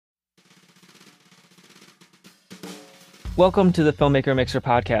Welcome to the Filmmaker Mixer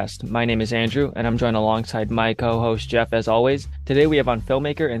podcast. My name is Andrew, and I'm joined alongside my co-host Jeff as always. Today we have on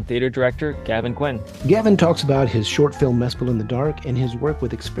filmmaker and theater director Gavin Quinn. Gavin talks about his short film Mespel in the Dark and his work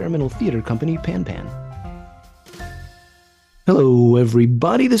with experimental theater company Pan Pan. Hello,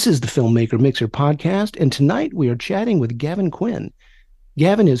 everybody. This is the Filmmaker Mixer podcast, and tonight we are chatting with Gavin Quinn.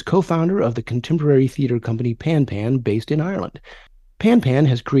 Gavin is co-founder of the contemporary theater company Pan Pan, based in Ireland. Pan Pan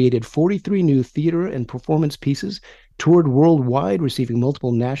has created 43 new theater and performance pieces, toured worldwide, receiving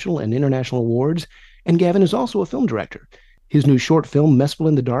multiple national and international awards, and Gavin is also a film director. His new short film, Mespel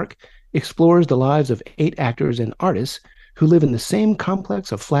in the Dark, explores the lives of 8 actors and artists who live in the same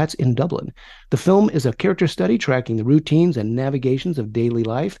complex of flats in Dublin. The film is a character study tracking the routines and navigations of daily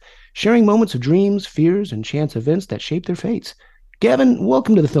life, sharing moments of dreams, fears, and chance events that shape their fates. Gavin,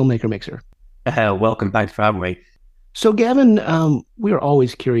 welcome to the Filmmaker Mixer. Welcome back for having me. So, Gavin, we are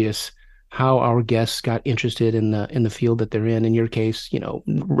always curious how our guests got interested in the field that they're in. In your case,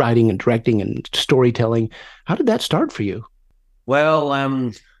 writing and directing and storytelling. How did that start for you? Well,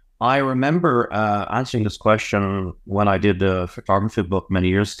 I remember answering this question when I did the photography book many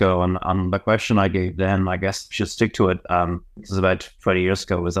years ago, and the question I gave then, I guess I should stick to it. This is about 20 years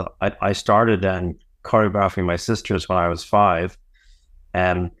ago. Was that I started choreographing my sisters when I was 5,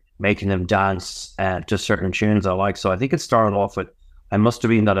 and making them dance to certain tunes I like. So I think it started off with, I must have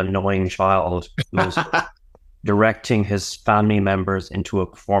been that annoying child who was directing his family members into a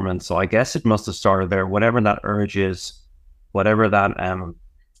performance. So I guess it must have started there. Whatever that urge is, whatever that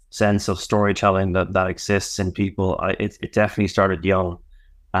sense of storytelling that exists in people, it definitely started young.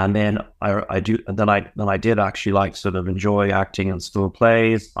 And then I did actually like sort of enjoy acting in school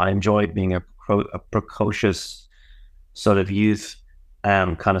plays. I enjoyed being a precocious sort of youth,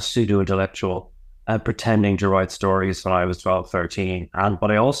 kind of pseudo-intellectual, pretending to write stories when I was 12, 13.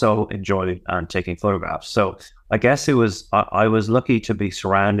 But I also enjoyed taking photographs. So I guess I was lucky to be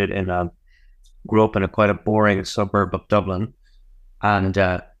surrounded grew up in quite a boring suburb of Dublin. And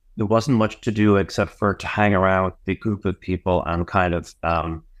there wasn't much to do except for to hang around with the group of people and kind of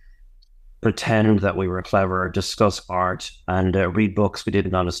pretend that we were clever, discuss art, and read books we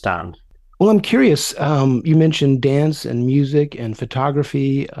didn't understand. Well, I'm curious. You mentioned dance and music and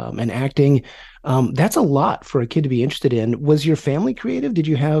photography and acting. That's a lot for a kid to be interested in. Was your family creative? Did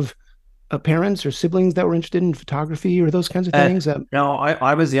you have parents or siblings that were interested in photography or those kinds of things? No,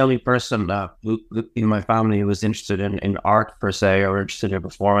 I was the only person who in my family who was interested in art per se, or interested in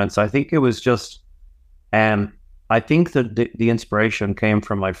performance. I think it was just, I think that the inspiration came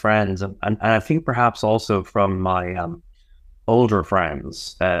from my friends, and I think perhaps also from my older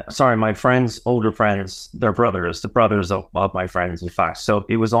friends. My friends' older friends, their brothers, the brothers of my friends, in fact. So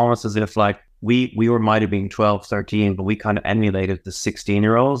it was almost as if like we might have been 12, 13, but we kind of emulated the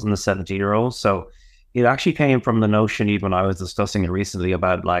 16-year-olds and the 17-year-olds. So it actually came from the notion, even I was discussing it recently,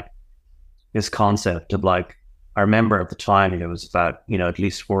 about like this concept of like, I remember at the time it was about, at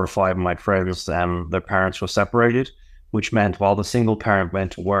least 4 or 5 of my friends, their parents were separated, which meant while the single parent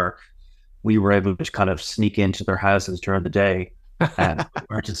went to work, we were able to kind of sneak into their houses during the day and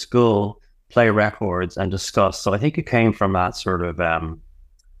went to school, play records and discuss. So I think it came from that sort of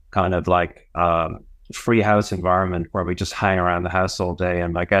kind of like free house environment where we just hang around the house all day.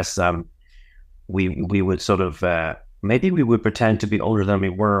 And I guess we would sort of, maybe we would pretend to be older than we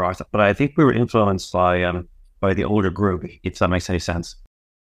were, but I think we were influenced by the older group, if that makes any sense.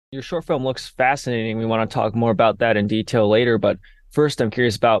 Your short film looks fascinating. We want to talk more about that in detail later, but first, I'm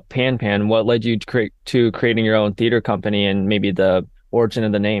curious about Pan Pan. What led you to creating your own theater company and maybe the origin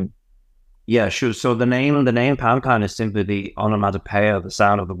of the name? Yeah, sure. So the name Pan Pan is simply the onomatopoeia, the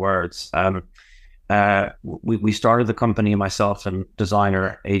sound of the words. We started the company, myself and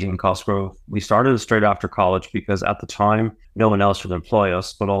designer Adrian Cosgrove. We started it straight after college because at the time, no one else would employ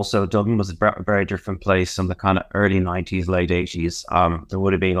us, but also Dublin was a very different place in the kind of early 90s, late 80s. There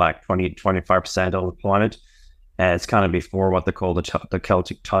would have been like 20-25% unemployment. It's kind of before what they call the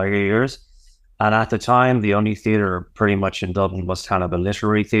Celtic Tiger years. And at the time, the only theatre pretty much in Dublin was kind of a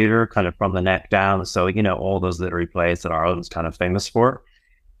literary theatre, kind of from the neck down. So, all those literary plays that Ireland's kind of famous for.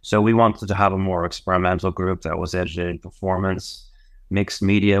 So we wanted to have a more experimental group that was edited in performance, mixed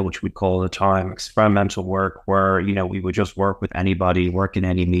media, which we call at the time, experimental work, where, we would just work with anybody, work in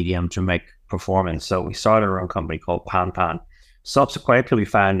any medium to make performance. So we started our own company called Pan Pan. Subsequently, we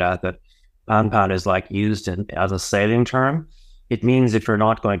found out that Pan Pan is like used as a sailing term. It means if you're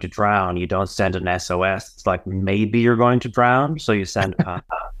not going to drown, you don't send an SOS. It's like maybe you're going to drown, so you send Pan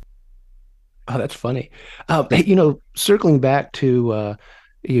Pan. Oh, that's funny. Circling back to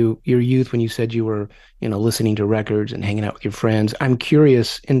your youth, when you said you were, listening to records and hanging out with your friends, I'm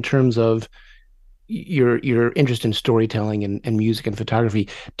curious in terms of your interest in storytelling and music and photography,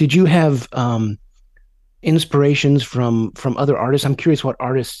 did you have inspirations from other artists? I'm curious what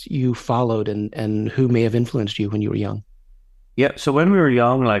artists you followed and who may have influenced you when you were young. Yeah, so when we were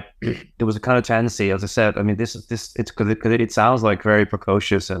young, like there was a kind of tendency, as I said. I mean, this it's because it sounds like very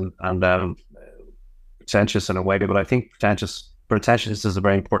precocious and pretentious in a way, but I think pretentious is a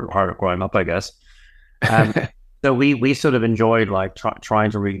very important part of growing up, I guess. Um, so we sort of enjoyed like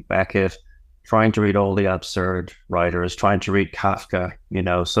trying to read Beckett, trying to read all the absurd writers, trying to read Kafka,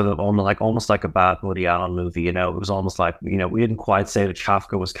 sort of almost like a bad Woody Allen movie. It was almost like, we didn't quite say that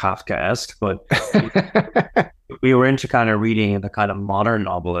Kafka was Kafkaesque, but we were into kind of reading the kind of modern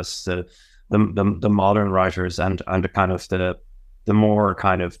novelists, the modern writers, and the kind of the more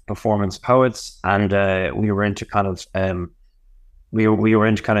kind of performance poets, and we were into kind of we were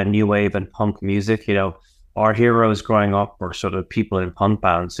into kind of new wave and punk music. Our heroes growing up were sort of people in punk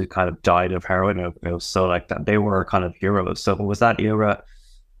bands who kind of died of heroin overdose. So like that, they were kind of heroes. So it was that era,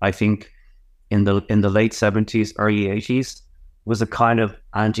 I think, in the late 70s, early 80s, was a kind of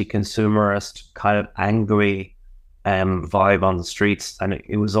anti-consumerist, kind of angry vibe on the streets, and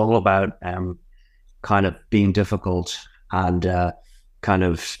it was all about kind of being difficult and kind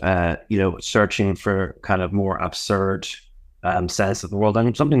of searching for kind of more absurd sense of the world.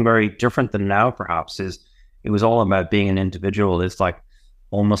 And something very different than now, perhaps, is it was all about being an individual. It's like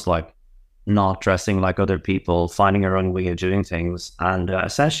almost like not dressing like other people, finding your own way of doing things, and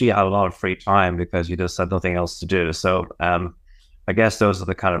essentially you had a lot of free time because you just had nothing else to do. So I guess those are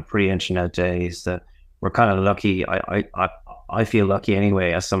the kind of pre-internet days that we're kind of lucky. I feel lucky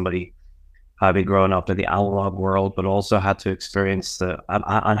anyway, as somebody having grown up in the analog world, but also had to experience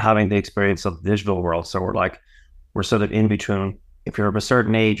and having the experience of the digital world. So we're sort of in between. If you're of a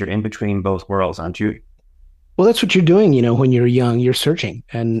certain age, you're in between both worlds, aren't you? Well, that's what you're doing, when you're young, you're searching,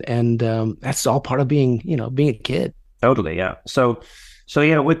 and that's all part of being a kid. Totally, yeah. So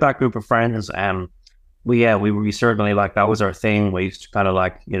yeah, with that group of friends, we certainly, like, that was our thing. We used to kind of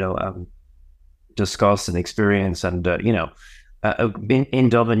like discuss and experience, and in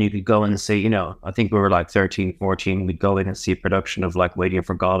Dublin, you could go and see, I think we were like 13, 14. We'd go in and see a production of like Waiting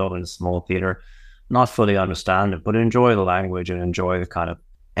for Godot in a small theater, not fully understand it, but enjoy the language and enjoy the kind of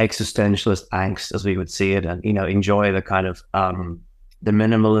existentialist angst as we would see it, and enjoy the kind of the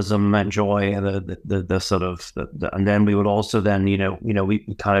minimalism, enjoy the sort of and then we would also then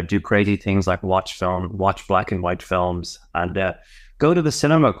we kind of do crazy things like watch black and white films, and go to the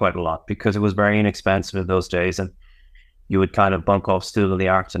cinema quite a lot because it was very inexpensive in those days, and you would kind of bunk off school in the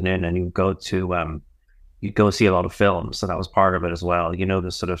afternoon and you'd go see a lot of films. So that was part of it as well,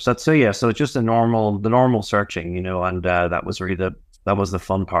 the sort of, so yeah, so just the normal searching, and that was really that was the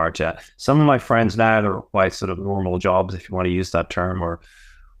fun part. Yeah. Some of my friends now, they're quite sort of normal jobs, if you want to use that term, or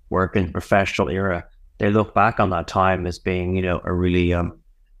work in the professional era. They look back on that time as being, a really,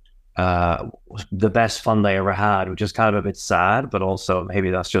 the best fun they ever had, which is kind of a bit sad, but also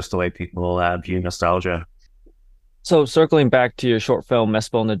maybe that's just the way people view nostalgia. So circling back to your short film,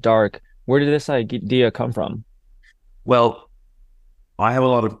 Mespel in the Dark, where did this idea come from? Well, I have a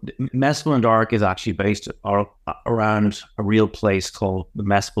lot of Mespel and Dark is actually based around a real place called the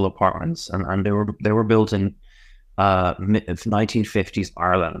Mespel Apartments, and they were built in 1950s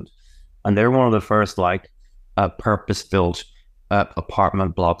Ireland, and they're one of the first purpose-built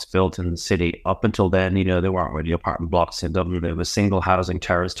apartment blocks built in the city. Up until then, there weren't really apartment blocks in Dublin. There was single housing,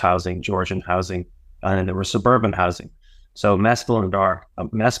 terraced housing, Georgian housing, and then there was suburban housing. So Mespel and Dark,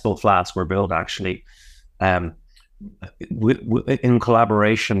 Mespel flats were built actually in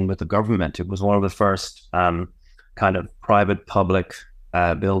collaboration with the government. It was one of the first kind of private public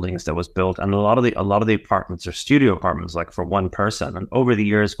buildings that was built, and a lot of the apartments are studio apartments, like for one person. And over the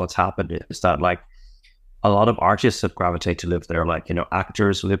years, what's happened is that like a lot of artists have gravitated to live there, like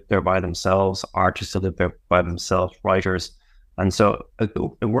actors live there by themselves, artists live there by themselves, writers, and so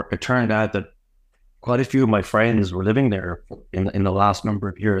it turned out that quite a few of my friends were living there in the last number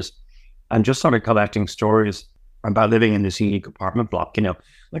of years, and just started collecting stories about living in this unique apartment block,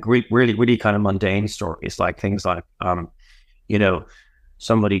 like really, really kind of mundane stories, like things like,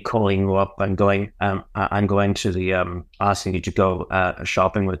 somebody calling you up and going to the, asking you to go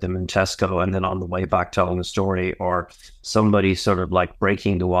shopping with them in Tesco, and then on the way back telling a story, or somebody sort of like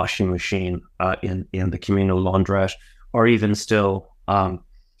breaking the washing machine in the communal laundrette, or even still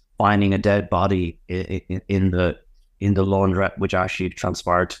finding a dead body in the laundrette, which actually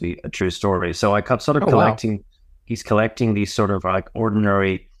transpired to be a true story. So I kept sort of collecting. Wow. He's collecting these sort of like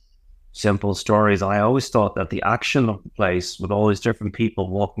ordinary, simple stories. I always thought that the action of the place, with all these different people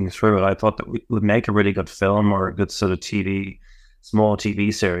walking through it, I thought that would make a really good film or a good sort of small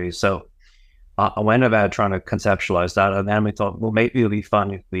TV series. So I went about trying to conceptualize that, and then we thought, well, maybe it'll be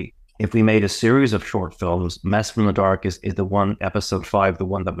fun if we made a series of short films. Mess in the Dark is the one, episode 5, the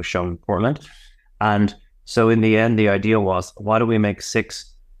one that was shown in Portland. And so in the end, the idea was, why don't we make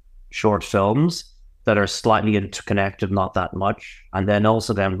 6 short films that are slightly interconnected, not that much. And then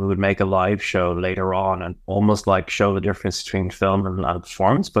also then we would make a live show later on and almost like show the difference between film and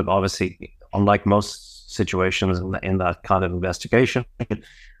performance. But obviously, unlike most situations in that kind of investigation,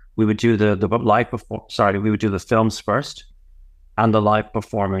 we would do we would do the films first and the live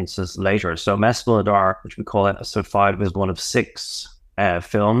performances later. So Mess in the Dark, which we call episode 5, is one of 6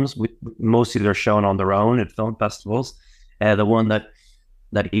 films. Mostly they're shown on their own at film festivals. The one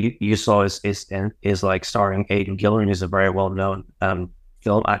that you saw is like starring Aidan Gillen, who's a very well-known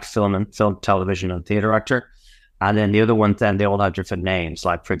film, television, and theater actor. And then the other ones, then they all have different names.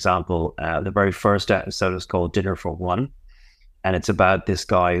 Like, for example, the very first episode is called Dinner for One. And it's about this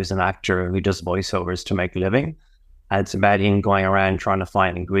guy who's an actor who does voiceovers to make a living. And it's about him going around trying to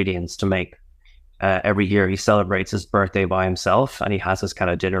find ingredients to make. Every year he celebrates his birthday by himself, and he has this kind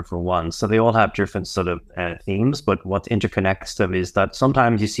of dinner for one. So they all have different sort of themes, but what interconnects them is that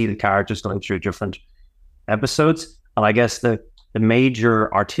sometimes you see the characters going through different episodes. And I guess the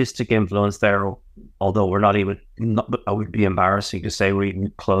major artistic influence there, although we're not, I would be embarrassing to say we're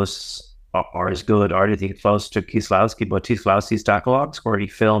even close or as good or anything close to Kieslowski, but Kieslowski's Decalogues, where he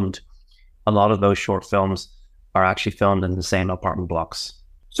filmed a lot of those short films, are actually filmed in the same apartment blocks.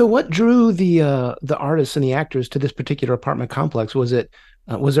 So what drew the artists and the actors to this particular apartment complex? Was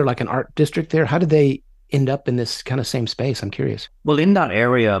there like an art district there? How did they end up in this kind of same space? I'm curious. Well, in that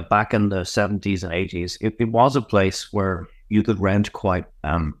area back in the 70s and 80s, it was a place where you could rent quite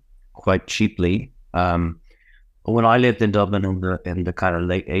cheaply. When I lived in Dublin in the kind of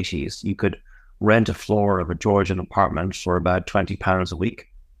late 80s, you could rent a floor of a Georgian apartment for about £20 a week,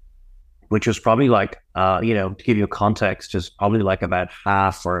 which was probably like, to give you a context, is probably like about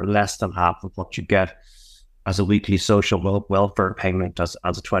half or less than half of what you get as a weekly social welfare payment as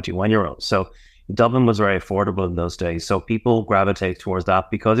a 21-year-old. So Dublin was very affordable in those days. So people gravitate towards that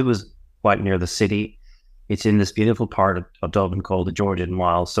because it was quite near the city. It's in this beautiful part of Dublin called the Georgian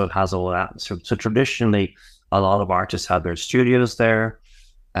Mile. So it has all that. So traditionally, a lot of artists had their studios there.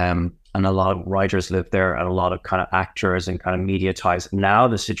 And a lot of writers live there, and a lot of kind of actors and kind of media ties. Now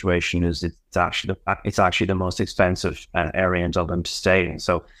the situation is it's actually the most expensive area in Dublin to stay in.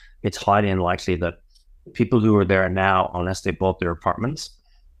 So it's highly unlikely that people who are there now, unless they bought their apartments,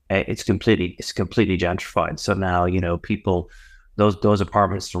 it's completely gentrified. So now people, those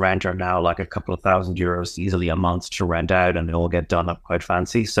apartments to rent are now like a couple of €1,000 easily a month to rent out, and they all get done up quite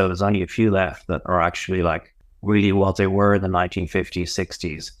fancy. So there's only a few left that are actually like really what they were in the 1950s,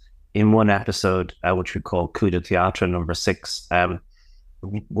 60s. In one episode, which we call Coup de Théâtre number 6,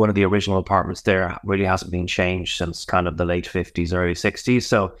 one of the original apartments there really hasn't been changed since kind of the late 50s, early 60s.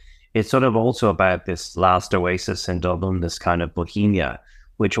 So it's sort of also about this last oasis in Dublin, this kind of bohemia,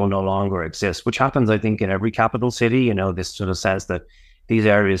 which will no longer exist, which happens, I think, in every capital city. This sort of sense that these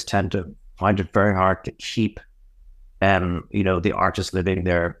areas tend to find it very hard to keep, the artists living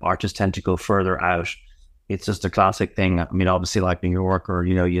there. Artists tend to go further out. It's just a classic thing. I mean, obviously, like New York, or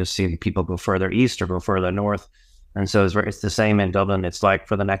you see people go further east or go further north, and so it's the same in Dublin. It's like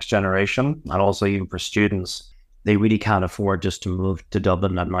for the next generation, and also even for students, they really can't afford just to move to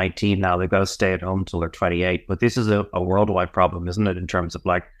Dublin at 19. Now they've got to stay at home until they're 28. But this is a worldwide problem, isn't it? In terms of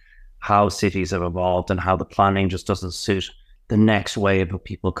like how cities have evolved and how the planning just doesn't suit the next wave of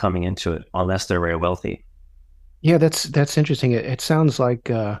people coming into it, unless they're very wealthy. Yeah, that's interesting. It sounds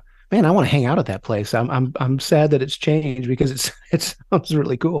like. Man, I want to hang out at that place. I'm sad that it's changed because it sounds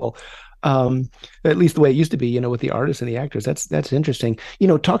really cool. At least the way it used to be, with the artists and the actors. That's interesting.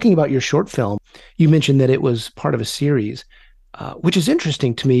 Talking about your short film, you mentioned that it was part of a series, which is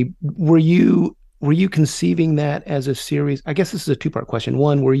interesting to me. Were you conceiving that as a series? I guess this is a two-part question.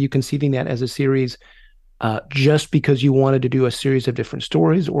 One, were you conceiving that as a series just because you wanted to do a series of different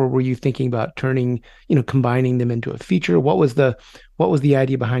stories, or were you thinking about combining them into a feature? What was the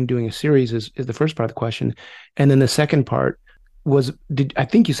idea behind doing a series is the first part of the question. And then the second part was, I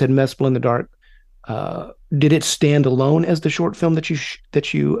think you said Mess in the Dark, did it stand alone as the short film that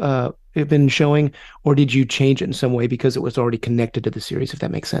you have been showing, or did you change it in some way because it was already connected to the series, if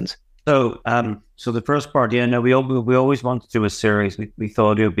that makes sense? So the first part, we always wanted to do a series. We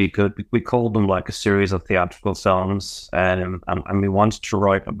thought it would be good. We called them like a series of theatrical films, and we wanted to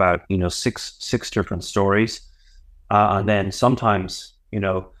write about six different stories, and then sometimes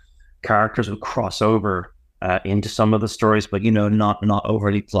characters would cross over into some of the stories, but not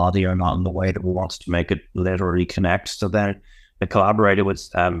overly plotty or not in the way that we wanted to make it literally connect. So then I collaborated with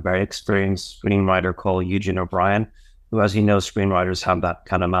very experienced screenwriter called Eugene O'Brien, who, as you know, screenwriters have that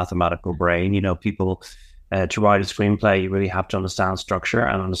kind of mathematical brain. People to write a screenplay, you really have to understand structure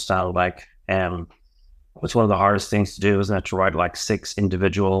and understand it's one of the hardest things to do, isn't it? To write like 6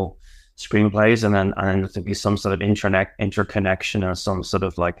 individual screenplays and then to be some sort of interconnection or some sort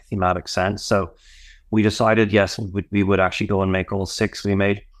of like thematic sense. So we decided, yes, we would actually go and make all 6. We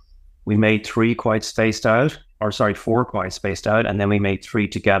made 3 quite spaced out, or sorry, 4 quite spaced out, and then we made 3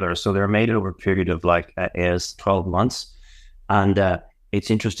 together. So they're made over a period of like is 12 months. And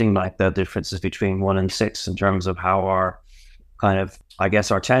it's interesting, like the differences between 1 and 6 in terms of how our kind of, I guess,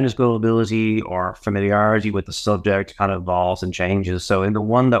 our technical ability or familiarity with the subject kind of evolves and changes. So in the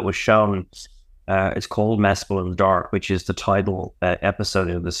one that was shown, it's called Messable in the Dark, which is the title episode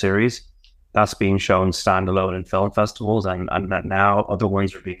of the series. That's being shown standalone in film festivals, and now other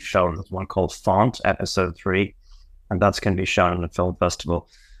ones are being shown. There's one called Font, episode 3, and that's going to be shown in a film festival.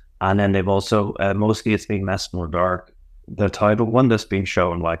 And then they've also, mostly it's being Messable in the Dark, the title one that's being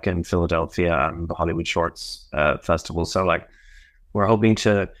shown like in Philadelphia and the Hollywood Shorts Festival. So like, we're hoping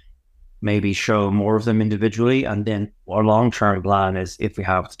to maybe show more of them individually. And then our long-term plan is, if we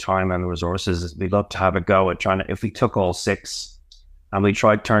have the time and the resources, is we'd love to have a go at trying to, if we took all 6 and we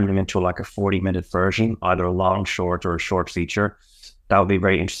tried turning them into like a 40-minute version, either a long short or a short feature, that would be a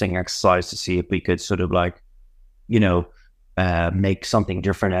very interesting exercise to see if we could sort of like, make something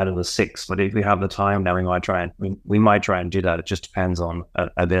different out of the 6. But if we have the time, then we might try and do that. It just depends on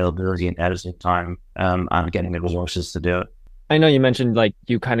availability and editing time and getting the resources to do it. I know you mentioned like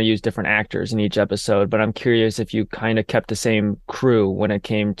you kind of use different actors in each episode, but I'm curious if you kind of kept the same crew when it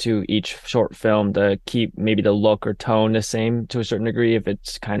came to each short film to keep maybe the look or tone the same to a certain degree, if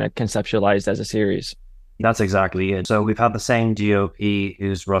it's kind of conceptualized as a series. That's exactly it. So we've had the same DOP,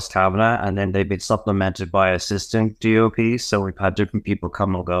 who's Russ Kavanagh, and then they've been supplemented by assistant DOPs. So we've had different people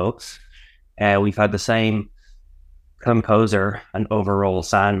come and go. We've had the same composer and overall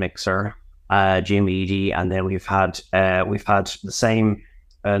sound mixer, Jim Eady, and then we've had the same.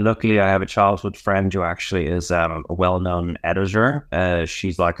 Luckily, I have a childhood friend who actually is a well-known editor.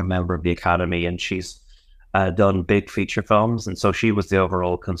 She's like a member of the Academy, and she's done big feature films, and so she was the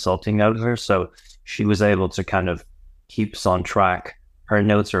overall consulting editor. So she was able to kind of keep us on track. Her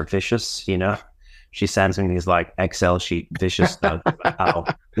notes are vicious, She sends me these like Excel sheet vicious notes about how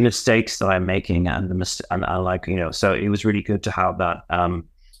the mistakes that I'm making and I like, So it was really good to have that.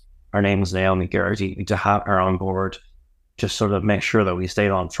 Her name was Naomi Gertie, to have her on board, just sort of make sure that we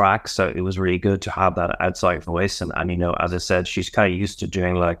stayed on track. So it was really good to have that outside voice. And as I said, she's kind of used to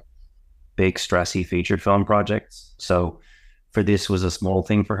doing like big stressy feature film projects. So for this was a small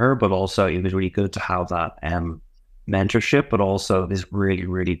thing for her, but also it was really good to have that mentorship, but also this really,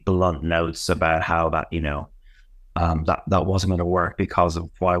 really blunt notes about how that, that wasn't going to work because of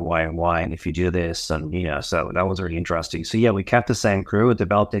why, and if you do this, and so that was really interesting. So yeah, we kept the same crew. It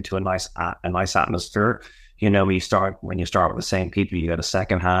developed into a nice atmosphere. When you start with the same people, you got a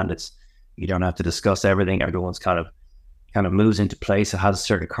second hand. You don't have to discuss everything. Everyone's kind of moves into place. It has a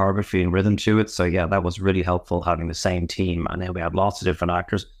certain choreography and rhythm to it. So yeah, that was really helpful having the same team. And then we had lots of different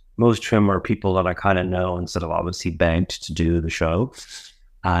actors. Most of them were people that I kind of know instead of obviously begged to do the show.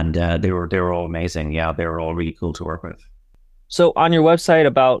 And they were all amazing. Yeah, they were all really cool to work with. So on your website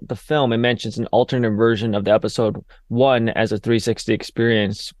about the film, it mentions an alternate version of the episode 1 as a 360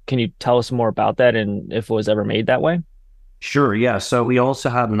 experience. Can you tell us more about that and if it was ever made that way? Sure. Yeah. So we also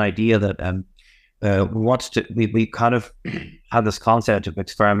had an idea that we kind of had this concept of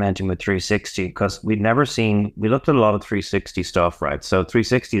experimenting with 360 because we looked at a lot of 360 stuff, right? So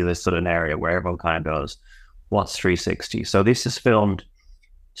 360 is this sort of an area where everyone kind of goes, what's 360? So this is filmed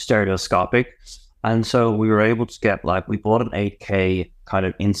stereoscopic. And so we were able to get we bought an 8K kind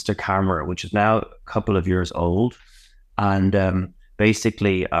of Insta camera, which is now a couple of years old. And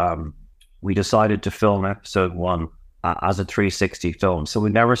basically, we decided to film episode 1 as a 360 film. So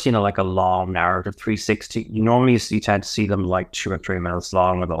we've never seen a long narrative 360. You tend to see them like 2 or 3 minutes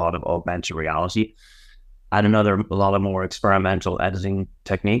long with a lot of augmented reality and a lot of more experimental editing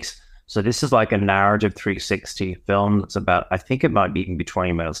techniques. So this is like a narrative 360 film that's about, I think it might even be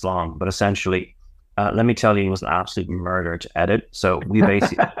 20 minutes long, but essentially, let me tell you, it was an absolute murder to edit. So we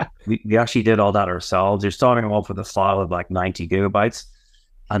basically, we actually did all that ourselves. You're starting off with a file of 90 gigabytes.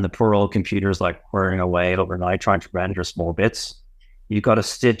 And the poor old computer's whirring away overnight trying to render small bits. You've got to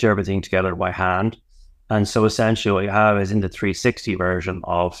stitch everything together by hand. And so essentially what you have is in the 360 version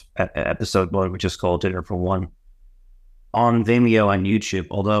of episode 1, which is called Dinner for One, on Vimeo and YouTube,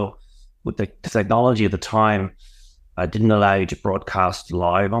 although with the technology at the time, didn't allow you to broadcast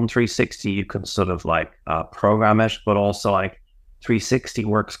live on 360. You can sort of program it, but also 360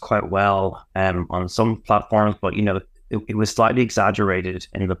 works quite well on some platforms, but it was slightly exaggerated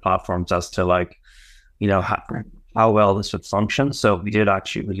in the platforms as to like how well this would function. So we did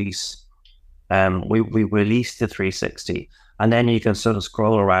actually release we released the 360, and then you can sort of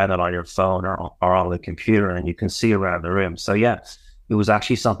scroll around it on your phone or on the computer, and you can see around the room. So yeah, it was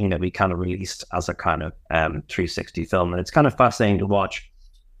actually something that we kind of released as a kind of 360 film, and it's kind of fascinating to watch.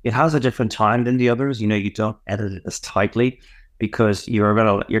 It has a different time than the others. You don't edit it as tightly because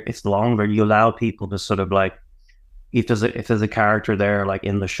it's longer. You allow people to sort of like, if there's a character there like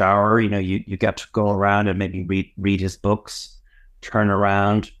in the shower, you get to go around and maybe read his books, turn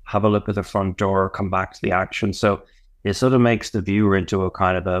around, have a look at the front door, come back to the action. So it sort of makes the viewer into a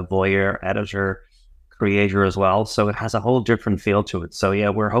kind of a voyeur, editor, creator as well. So it has a whole different feel to it. So yeah,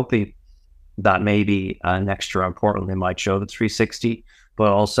 we're hoping that maybe next year, importantly, might show the 360,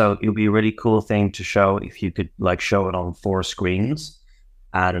 but also it would be a really cool thing to show if you could like show it on 4 screens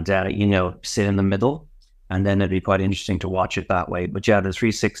and sit in the middle, and then it'd be quite interesting to watch it that way. But yeah, the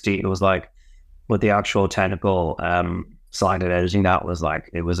 360, it was like with the actual technical side of editing, that was like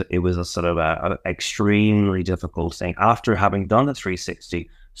it was a sort of a extremely difficult thing. After having done the 360,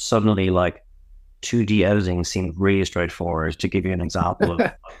 suddenly like 2D editing seemed really straightforward. To give you an example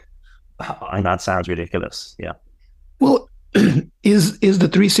of, and that sounds ridiculous. Yeah. Well, is the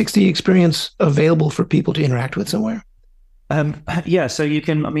 360 experience available for people to interact with somewhere? Yeah. So you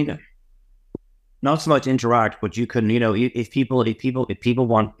can. I mean, not so much interact, but you can. If people wanted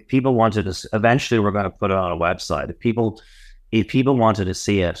to. Eventually, we're going to put it on a website. If people wanted to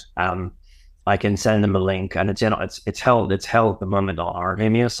see it, I can send them a link, and it's held at the moment on our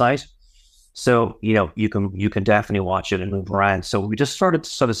Vimeo site. So, you can definitely watch it and move around. So we just started to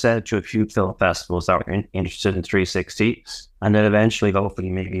sort of send it to a few film festivals that were interested in 360. And then eventually, hopefully,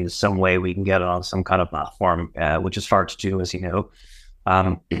 maybe some way we can get it on some kind of platform, which is hard to do, as you know.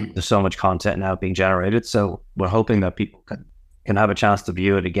 There's so much content now being generated. So we're hoping that people can have a chance to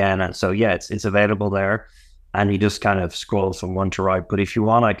view it again. And so, yeah, it's available there. And you just kind of scroll from one to right. But if you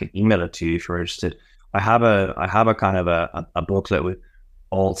want, I can email it to you if you're interested. I have a kind of a booklet with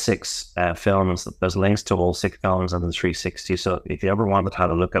all 6 films. There's links to all 6 films on the 360. So if you ever want to have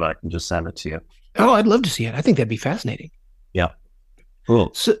a look at it, I can just send it to you. Oh, I'd love to see it. I think that'd be fascinating. Yeah.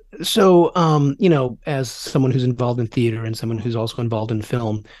 Cool. So, as someone who's involved in theater and someone who's also involved in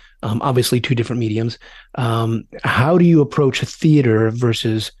film, obviously 2 different mediums. How do you approach theater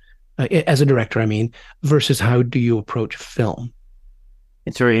versus, as a director, I mean, versus how do you approach film?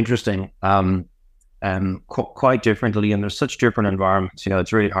 It's very interesting. Quite differently, and there's such different environments.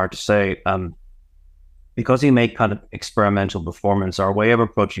 It's really hard to say. Because we make kind of experimental performance, our way of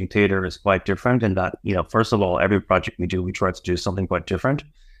approaching theater is quite different in that, first of all, every project we do, we try to do something quite different.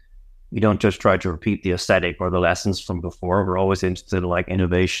 We don't just try to repeat the aesthetic or the lessons from before. We're always interested in like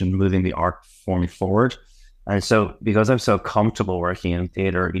innovation, moving the art form forward. And so because I'm so comfortable working in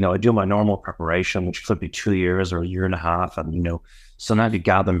theater, I do my normal preparation, which could be 2 years or a year and a half. And, sometimes you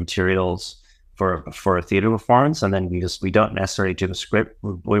gather materials for a theater performance, and then we don't necessarily do the script.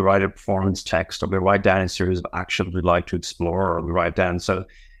 We write a performance text, or we write down a series of actions we'd like to explore, or we write down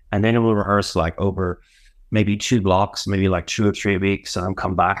and then we'll rehearse like over maybe 2 blocks, maybe like 2 or 3 weeks, and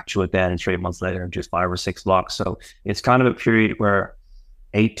come back to it then 3 months later and just 5 or 6 blocks. So it's kind of a period where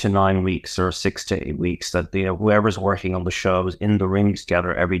 8 to 9 weeks or 6 to 8 weeks that whoever's working on the show is in the ring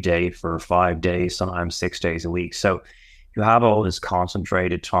together every day for 5 days, sometimes 6 days a week. So you have all this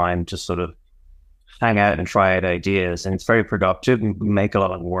concentrated time to sort of hang out and try out ideas, and it's very productive. We make a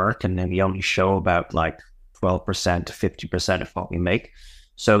lot of work, and then we only show about like 12% to 50% of what we make.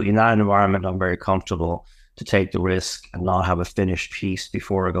 So in that environment, I'm very comfortable to take the risk and not have a finished piece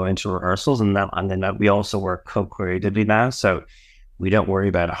before I go into rehearsals. And then we also work co-creatively now, so we don't worry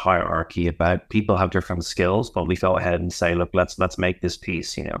about a hierarchy. About people have different skills, but we go ahead and say, look, let's make this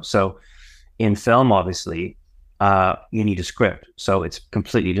piece. So in film, obviously, you need a script, so it's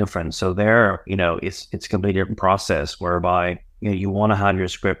completely different. So there, it's a completely different process whereby you want to have your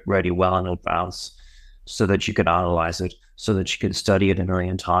script ready well in advance, so that you can analyze it, so that you can study it a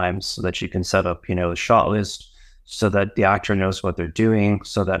million times, so that you can set up, a shot list, so that the actor knows what they're doing,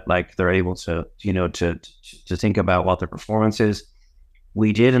 so that like they're able to, to think about what their performance is.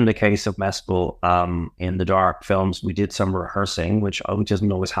 We did in the case of Mespel, in the dark films, we did some rehearsing, which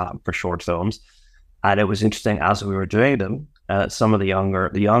doesn't always happen for short films. And it was interesting as we were doing them, some of the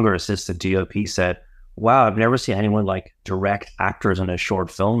younger assistant DOP said, wow, I've never seen anyone like direct actors in a short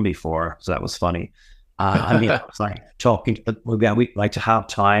film before. So that was funny. It's like we like to have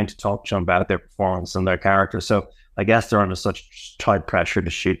time to talk to them about their performance and their character. So I guess they're under such tight pressure to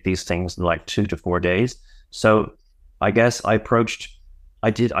shoot these things in like 2 to 4 days. So I guess I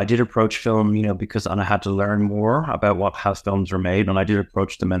did approach film, because I had to learn more about how films are made, and I did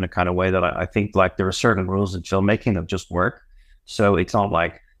approach them in a kind of way that I think like there are certain rules in filmmaking that just work. So it's not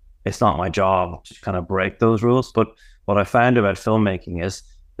my job to kind of break those rules. But what I found about filmmaking is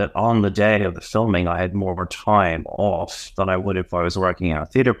that on the day of the filming, I had more time off than I would if I was working at a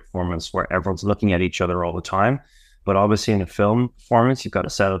theater performance where everyone's looking at each other all the time. But obviously in a film performance, you've got to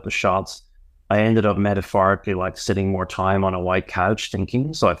set up the shots. I ended up metaphorically like sitting more time on a white couch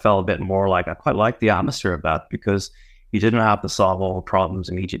thinking. So I felt a bit more like I quite liked the atmosphere of that because you didn't have to solve all the problems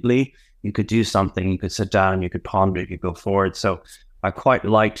immediately. You could do something, you could sit down, you could ponder, you could go forward. So I quite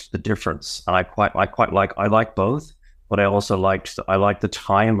liked the difference. And I like both, but I liked the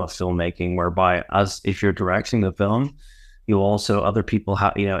time of filmmaking whereby as if you're directing the film, you also, other people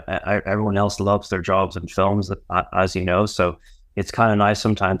have, everyone else loves their jobs in films, as you know. So it's kind of nice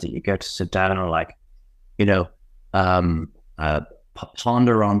sometimes that you get to sit down and like, you know,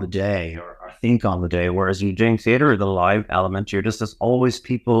 ponder on the day or think on the day. Whereas you're doing theater, the live element, there's always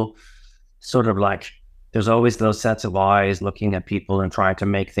people sort of like, there's always those sets of eyes looking at people and trying to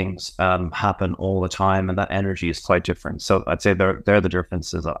make things happen all the time. And that energy is quite different. So I'd say they're the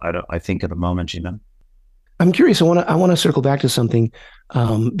differences I think at the moment, I'm curious. I want to circle back to something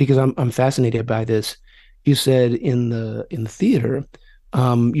because I'm fascinated by this. You said in the theater,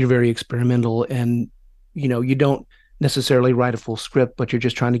 you're very experimental, and you don't necessarily write a full script, but you're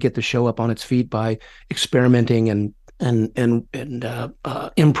just trying to get the show up on its feet by experimenting and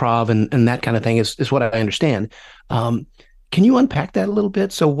improv and that kind of thing is what I understand. Can you unpack that a little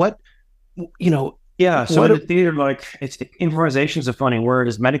bit? So Yeah. So in the theater, like improvisation is a funny word,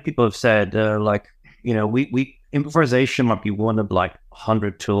 as many people have said. We improvisation might be one of like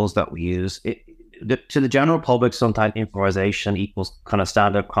 100 tools that we use. To the general public, sometimes improvisation equals kind of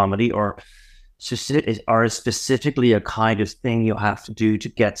stand-up comedy or specifically a kind of thing you have to do to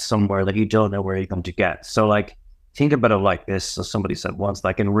get somewhere that you don't know where you're going to get. So like, think about it like this. So somebody said once,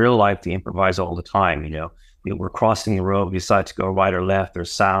 like in real life, they improvise all the time. We're crossing the road, we decide to go right or left,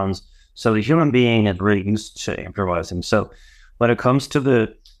 there's sounds. So the human being is really used to improvising. So when it comes to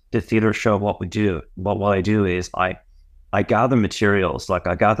the theater show, what I do is I gather materials. Like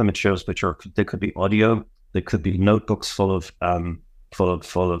I gather materials they could be audio, they could be notebooks full of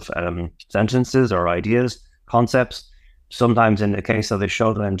sentences or ideas, concepts. Sometimes in the case of the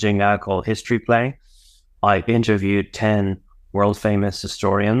show that I'm doing now called History Play, I interviewed 10 world famous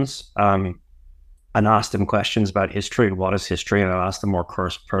historians and asked them questions about history. What is history? And I asked them more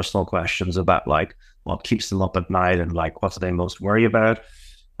personal questions about like what keeps them up at night and like what do they most worry about.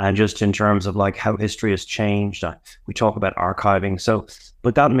 And just in terms of like how history has changed, we talk about archiving. So,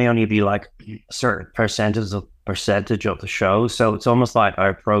 but that may only be like a certain percentage of the show. So it's almost like I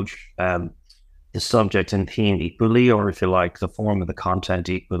approach the subject and theme equally, or if you like, the form of the content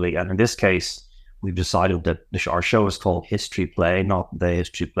equally. And in this case, we've decided that our show is called History Play, not the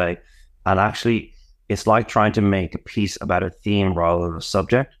History Play. And actually, it's like trying to make a piece about a theme rather than a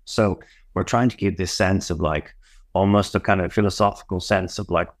subject. So we're trying to give this sense of like, almost a kind of philosophical sense of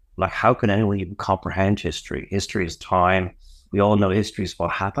like how can anyone even comprehend history? History is time. We all know history is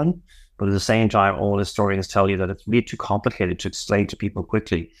what happened, but at the same time, all historians tell you that it's really too complicated to explain to people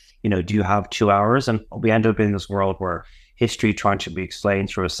quickly. Do you have 2 hours? And we end up in this world where history trying to be explained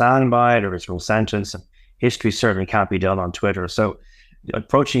through a soundbite or through a sentence, and history certainly can't be done on Twitter. So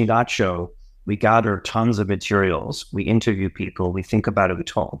approaching that show, we gather tons of materials, we interview people, we think about it, we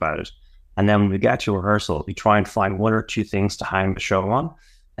talk about it. And then when we get to rehearsal, we try and find one or two things to hang the show on.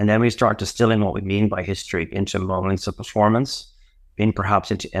 And then we start distilling what we mean by history into moments of performance, perhaps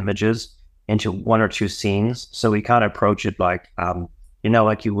into images, into one or two scenes. So we kind of approach it like,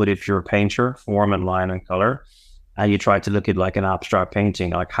 like you would if you're a painter, form and line and color. And you try to look at like an abstract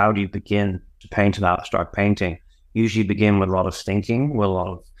painting. Like how do you begin to paint an abstract painting? Usually begin with a lot of thinking, with a lot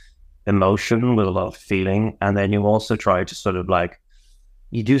of emotion, with a lot of feeling. And then you also try to sort of like,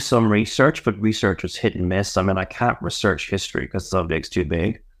 you do some research, but research is hit and miss. I mean, I can't research history because the subject's too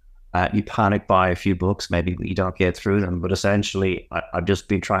big. You panic buy a few books, maybe you don't get through them. But essentially, I've just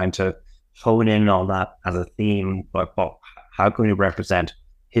been trying to hone in on that as a theme. Like, how can we represent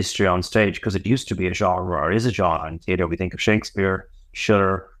history on stage? Because it used to be a genre, or is a genre in theater. We think of Shakespeare,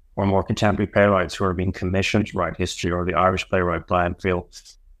 Schiller, or more contemporary playwrights who are being commissioned to write history, or the Irish playwright Brian Field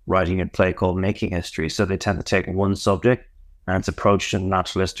writing a play called Making History. So they tend to take one subject and it's approached in a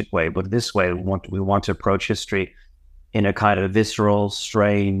naturalistic way. But this way, we want to approach history in a kind of visceral,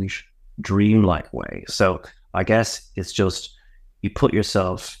 strange, dreamlike way. So I guess it's just you put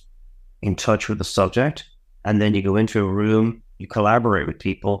yourself in touch with the subject, and then you go into a room, you collaborate with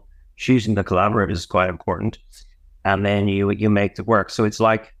people. Choosing the collaborators is quite important. and then you make the work. So it's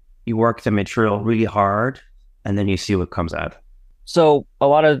like you work the material really hard, and then you see what comes out. So a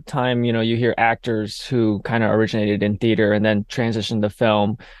lot of the time, you hear actors who kind of originated in theater and then transitioned to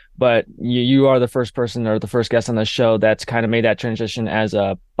film, but you are the first person or the first guest on the show that's kind of made that transition as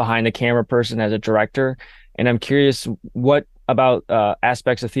a behind the camera person, as a director. And I'm curious, what about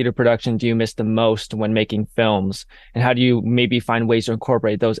aspects of theater production do you miss the most when making films? And how do you maybe find ways to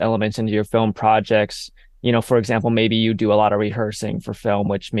incorporate those elements into your film projects? For example, maybe you do a lot of rehearsing for film,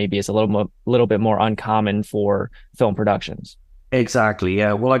 which maybe is a little bit more uncommon for film productions. Exactly.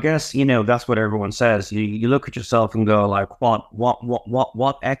 Yeah. Well, I guess, that's what everyone says. You look at yourself and go like,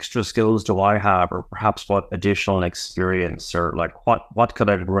 what extra skills do I have, or perhaps what additional experience, or like, what could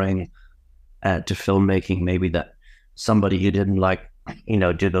I bring to filmmaking? Maybe that somebody who didn't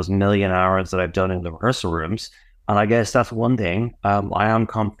do those million hours that I've done in the rehearsal rooms. And I guess that's one thing. I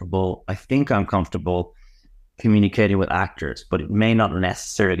think I'm comfortable communicating with actors, but it may not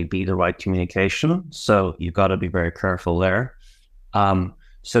necessarily be the right communication. So you've got to be very careful there.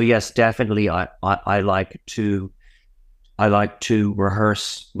 So yes, definitely, I like to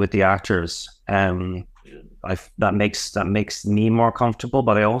rehearse with the actors. That makes me more comfortable.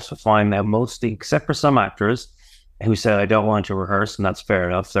 But I also find that mostly, except for some actors who say I don't want to rehearse, and that's fair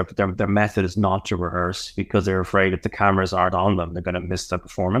enough. Their method is not to rehearse because they're afraid if the cameras aren't on them, they're going to miss the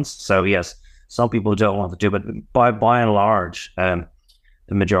performance. So yes, some people don't want to do, but by and large, the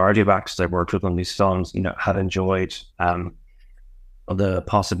majority of actors I've worked with on these films, have enjoyed the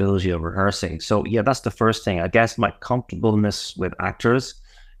possibility of rehearsing. So yeah, that's the first thing. I guess my comfortableness with actors,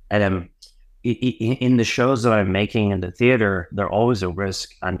 and in the shows that I'm making in the theater, they're always a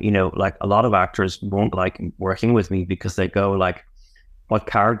risk. And like a lot of actors won't like working with me because they go like, "What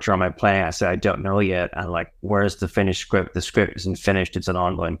character am I playing?" I say, "I don't know yet." And like, "Where's the finished script?" The script isn't finished; it's an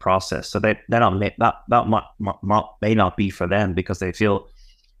ongoing process. So they don't may not be for them because they feel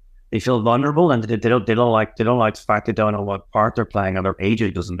vulnerable, and they don't like the fact they don't know what part they're playing, and their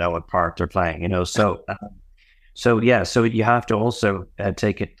agent doesn't know what part they're playing. So yeah, so you have to also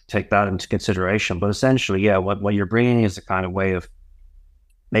take that into consideration. But essentially, yeah, what you're bringing is a kind of way of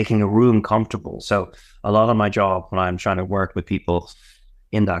making a room comfortable. So a lot of my job when I'm trying to work with people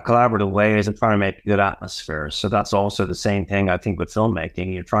in that collaborative way is I'm trying to make a good atmosphere. So that's also the same thing I think with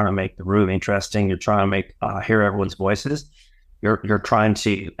filmmaking. You're trying to make the room interesting. You're trying to make hear everyone's voices. You're trying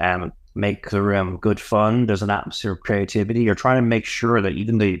to make the room good fun. There's an atmosphere of creativity. You're trying to make sure that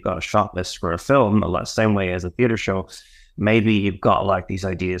even though you've got a shot list for a film, the same way as a theater show, maybe you've got like these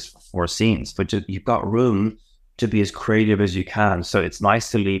ideas for scenes, but you've got room to be as creative as you can. So it's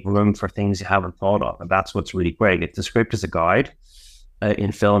nice to leave room for things you haven't thought of, and that's what's really great. If the script is a guide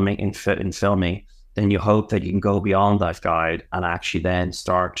in filming, then you hope that you can go beyond that guide and actually then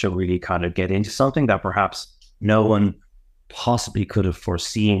start to really kind of get into something that perhaps no one possibly could have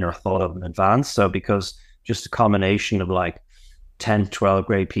foreseen or thought of in advance. So because just a combination of like 10, 12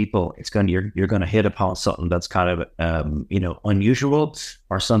 great people, you're going to hit upon something that's kind of unusual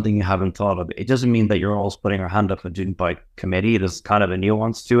or something you haven't thought of. It doesn't mean that you're always putting your hand up and doing by committee. There's kind of a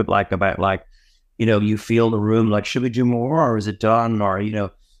nuance to it, you feel the room like, should we do more, or is it done, or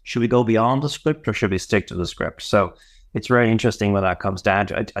should we go beyond the script, or should we stick to the script? So it's very interesting when that comes down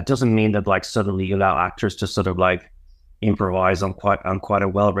to it. It doesn't mean that like suddenly you allow actors to sort of like improvise on quite a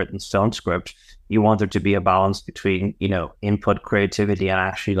well-written film script. You want there to be a balance between input, creativity, and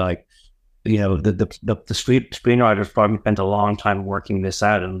actually like the screenwriters probably spent a long time working this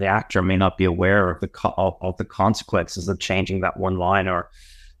out, and the actor may not be aware of the consequences of changing that one line or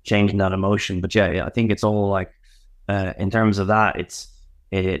changing that emotion. But yeah, I think it's all like in terms of that,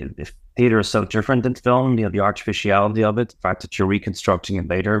 theater is so different than film. The artificiality of it, the fact that you're reconstructing it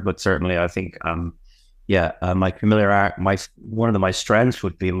later. But certainly, I think one of my strengths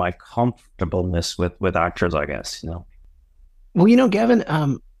would be my comfortableness with actors, I guess. Well, Gavin,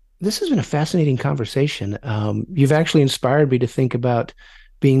 this has been a fascinating conversation. You've actually inspired me to think about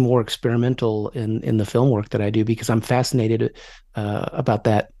being more experimental in the film work that I do, because I'm fascinated about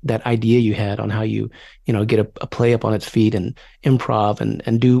that idea you had on how you get a play up on its feet and improv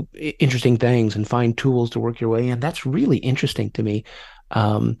and do interesting things and find tools to work your way in. That's really interesting to me.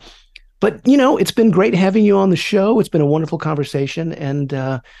 But, it's been great having you on the show. It's been a wonderful conversation.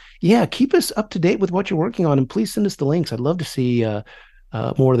 And keep us up to date with what you're working on. And please send us the links. I'd love to see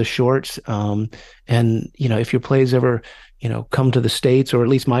more of the shorts. And, if your plays ever, come to the States, or at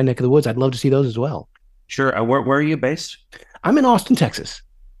least my neck of the woods, I'd love to see those as well. Sure. Where are you based? I'm in Austin, Texas.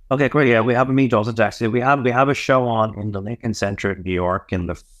 Okay, great. Yeah, we have a meet Austin, Texas. We have a show on in the Lincoln Center in New York in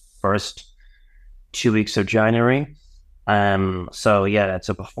the first 2 weeks of January. So yeah, it's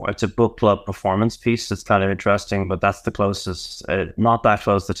a book club performance piece. It's kind of interesting, but that's the closest, not that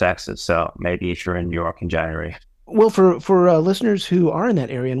close to Texas. So maybe if you're in New York in January. Well, for listeners who are in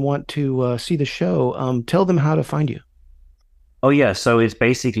that area and want to see the show, tell them how to find you. Oh yeah, so it's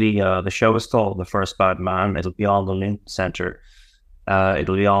basically the show is called The First Bad Man. It'll be on the Lincoln Center.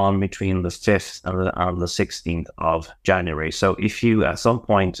 It'll be on between the 5th and the 16th of January. So if you, at some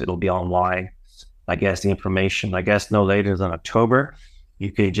point, it'll be online. I guess the information, I guess no later than October.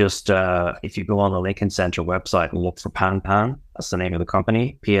 You could just, if you go on the Lincoln Center website and look for Pan Pan, that's the name of the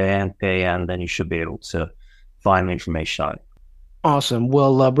company, PAN, then you should be able to find information on it. Awesome.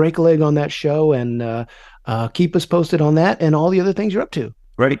 Well, break a leg on that show and keep us posted on that and all the other things you're up to.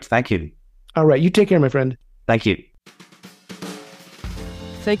 Great. Thank you. All right. You take care, my friend. Thank you.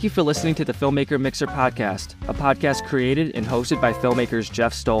 Thank you for listening to the Filmmaker Mixer podcast, a podcast created and hosted by filmmakers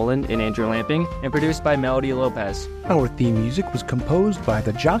Jeff Stolen and Andrew Lamping and produced by Melody Lopez. Our theme music was composed by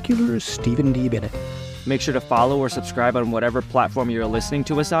the jocular Stephen D. Bennett. Make sure to follow or subscribe on whatever platform you're listening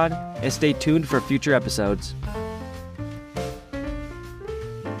to us on, and stay tuned for future episodes.